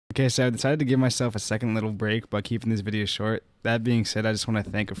Okay, so I decided to give myself a second little break by keeping this video short. That being said, I just want to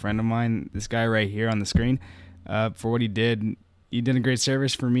thank a friend of mine, this guy right here on the screen, for what he did. He did a great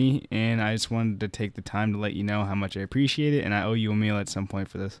service for me, and I just wanted to take the time to let you know how much I appreciate it, and I owe you a meal at some point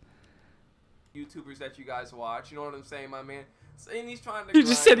for this. YouTubers that you guys watch, you know what I'm saying, my man? And he's trying to You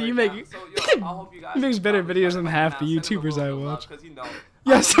just said you make so, yo, I hope you guys he makes better videos than half the YouTubers I watch. Cause, you know,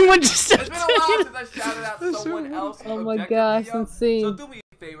 yeah, someone just said it's been a while since I shouted out someone else. Oh my gosh, insane. So do me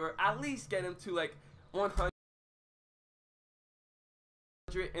a favor, at least get him to like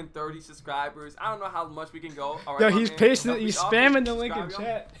 130 subscribers. I don't know how much we can go. All right, yo, he's pasting, he's spamming the link in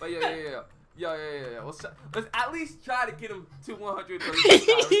chat. But yeah. Let's at least try to get him to 130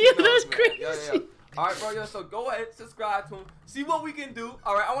 subscribers. Yeah, that's crazy. Yeah. All right, bro. So go ahead, subscribe to him. See what we can do.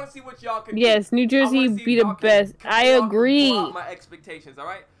 All right, I want to see what y'all can do. Yes, New Jersey be the best. I agree. My expectations. All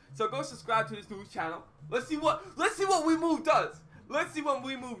right. So go subscribe to this dude's channel. Let's see what We Move does. Let's see what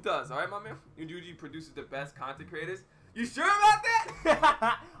We Move does. All right, my man. New Jersey produces the best content creators. You sure about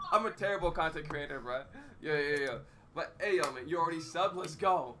that? I'm a terrible content creator, bro. Yeah. But hey, yo, man, you already subbed. Let's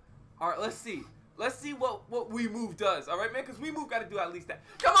go. All right, let's see. Let's see what We Move does. All right, man, because We Move got to do at least that.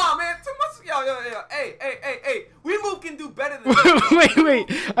 Come on, man. Too much. Yo. Hey. We Move can do better than that. Wait.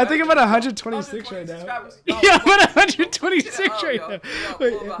 I think I'm at 126 right now. Yeah, I'm at 126 right now.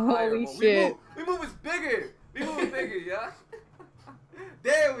 Wait. Holy shit. We Move is bigger. We Move is bigger, yeah?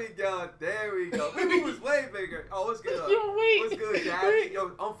 There we go. We Move is way bigger. Oh, what's good? What's good, Gabby? Yo,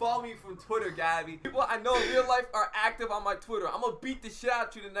 unfollow me from Twitter, Gabby. People I know in real life are active on my Twitter. I'm gonna beat the shit out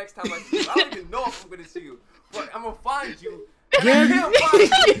of you the next time I see you. I don't even know if I'm gonna see you, but I'm gonna find you. Yeah,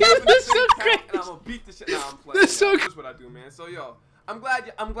 that's so crazy. And I'm gonna beat the shit. Nah, I'm playing. That's so That's what I do, man. So yo, I'm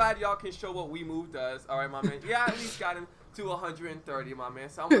glad y'all can show what We Move does. All right, my man. Yeah, at least got him to 130, my man.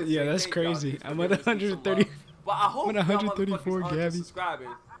 So I'm yeah, that's crazy. I'm at 130. But I hope I'm at 134, Gabby.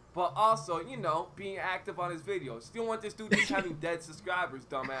 Subscribing, but also, you know, being active on his videos. Still want this dude just having dead subscribers,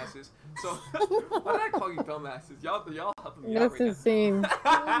 dumbasses. So, why did I call you dumbasses? Y'all helping me out That's right insane.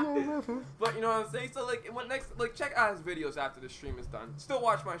 But you know what I'm saying? So check out his videos after the stream is done. Still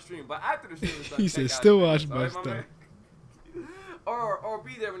watch my stream, but after the stream is done, He said, still watch my stuff. Or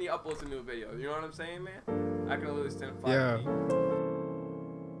be there when he uploads a new video. You know what I'm saying, man? I can literally stand 5 feet. Yeah.